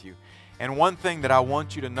faith with you. And one thing that I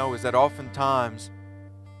want you to know is that oftentimes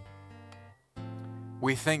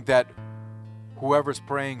we think that whoever's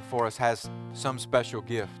praying for us has some special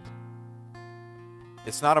gift.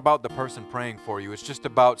 It's not about the person praying for you. It's just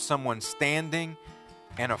about someone standing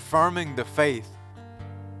and affirming the faith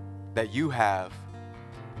that you have,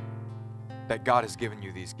 that God has given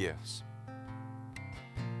you these gifts.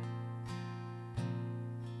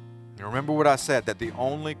 And remember what I said, that the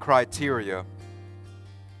only criteria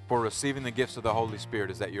for receiving the gifts of the Holy Spirit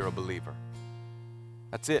is that you're a believer.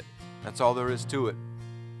 That's it. That's all there is to it.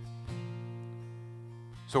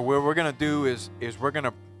 So what we're going to do is we're going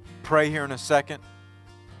to pray here in a second.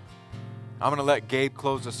 I'm going to let Gabe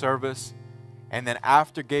close the service. And then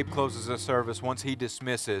after Gabe closes the service, once he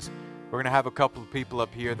dismisses, we're going to have a couple of people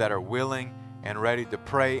up here that are willing and ready to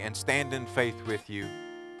pray and stand in faith with you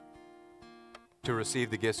to receive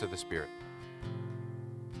the gifts of the Spirit.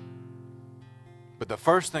 But the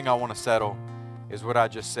first thing I want to settle is what I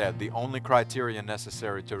just said, the only criteria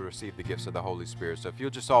necessary to receive the gifts of the Holy Spirit. So if you'll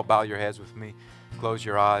just all bow your heads with me, close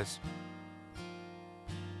your eyes.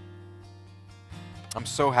 I'm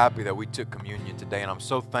so happy that we took communion today, and I'm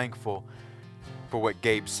so thankful for what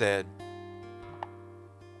Gabe said.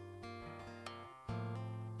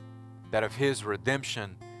 That if his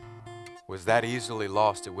redemption was that easily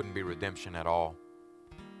lost, it wouldn't be redemption at all.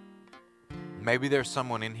 Maybe there's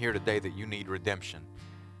someone in here today that you need redemption.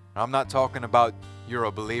 Now, I'm not talking about you're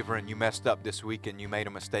a believer and you messed up this week and you made a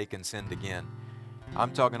mistake and sinned again.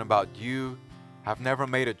 I'm talking about you have never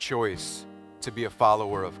made a choice to be a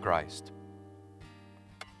follower of Christ.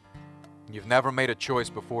 You've never made a choice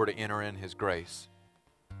before to enter in His grace.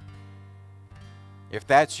 If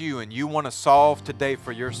that's you and you want to solve today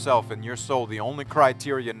for yourself and your soul the only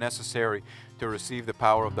criteria necessary to receive the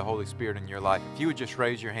power of the Holy Spirit in your life, if you would just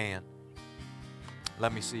raise your hand.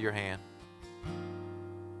 Let me see your hand.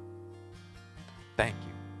 Thank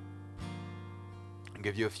you. I'll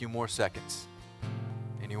give you a few more seconds.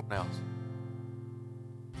 Anyone else?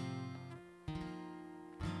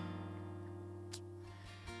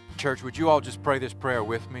 Church, would you all just pray this prayer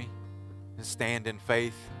with me and stand in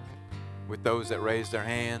faith with those that raise their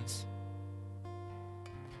hands?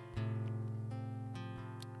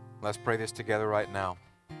 Let's pray this together right now.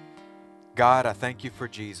 God, I thank you for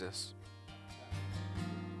Jesus.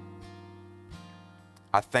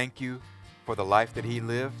 I thank you for the life that He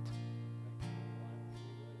lived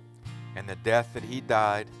and the death that He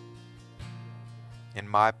died in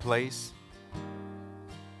my place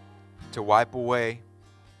to wipe away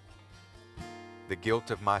the guilt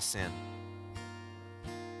of my sin.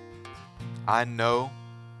 I know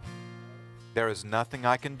there is nothing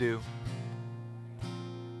I can do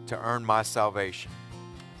to earn my salvation.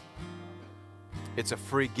 It's a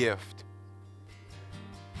free gift,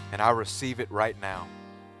 and I receive it right now.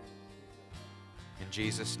 In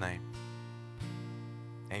Jesus' name,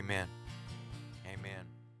 amen. Amen.